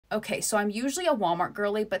Okay, so I'm usually a Walmart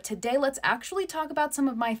girly, but today let's actually talk about some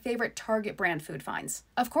of my favorite Target brand food finds.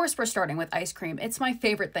 Of course, we're starting with ice cream. It's my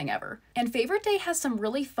favorite thing ever. And Favorite Day has some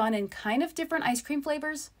really fun and kind of different ice cream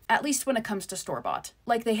flavors, at least when it comes to store-bought.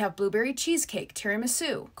 Like they have blueberry cheesecake,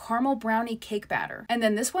 tiramisu, caramel brownie cake batter. And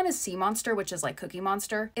then this one is Sea Monster, which is like Cookie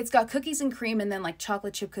Monster. It's got cookies and cream and then like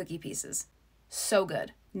chocolate chip cookie pieces. So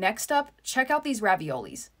good. Next up, check out these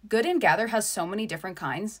raviolis. Good and Gather has so many different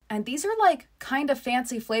kinds, and these are like kind of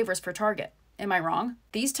fancy flavors for Target. Am I wrong?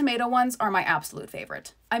 These tomato ones are my absolute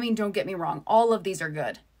favorite. I mean, don't get me wrong, all of these are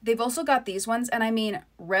good. They've also got these ones, and I mean,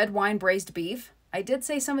 red wine braised beef. I did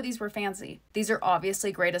say some of these were fancy. These are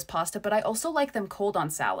obviously great as pasta, but I also like them cold on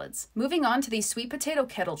salads. Moving on to these sweet potato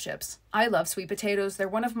kettle chips. I love sweet potatoes. They're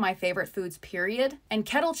one of my favorite foods, period. And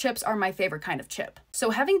kettle chips are my favorite kind of chip. So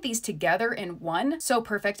having these together in one, so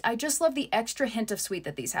perfect. I just love the extra hint of sweet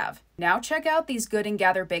that these have. Now check out these Good and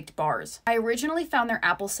Gather baked bars. I originally found their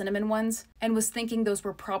apple cinnamon ones and was thinking those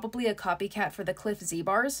were probably a copycat for the Cliff Z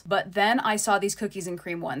bars, but then I saw these cookies and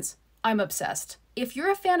cream ones. I'm obsessed. If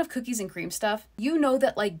you're a fan of cookies and cream stuff, you know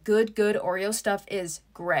that like good Oreo stuff is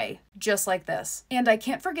gray, just like this. And I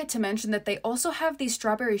can't forget to mention that they also have these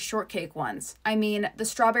strawberry shortcake ones. I mean, the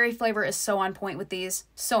strawberry flavor is so on point with these,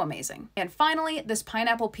 so amazing. And finally, this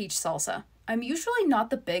pineapple peach salsa. I'm usually not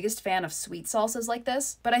the biggest fan of sweet salsas like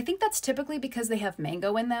this, but I think that's typically because they have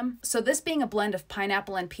mango in them. So this being a blend of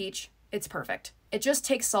pineapple and peach, it's perfect. It just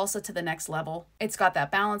takes salsa to the next level. It's got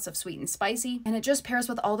that balance of sweet and spicy, and it just pairs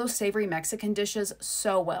with all those savory Mexican dishes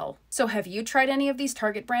so well. So have you tried any of these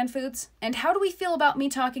Target brand foods? And how do we feel about me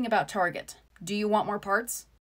talking about Target? Do you want more parts?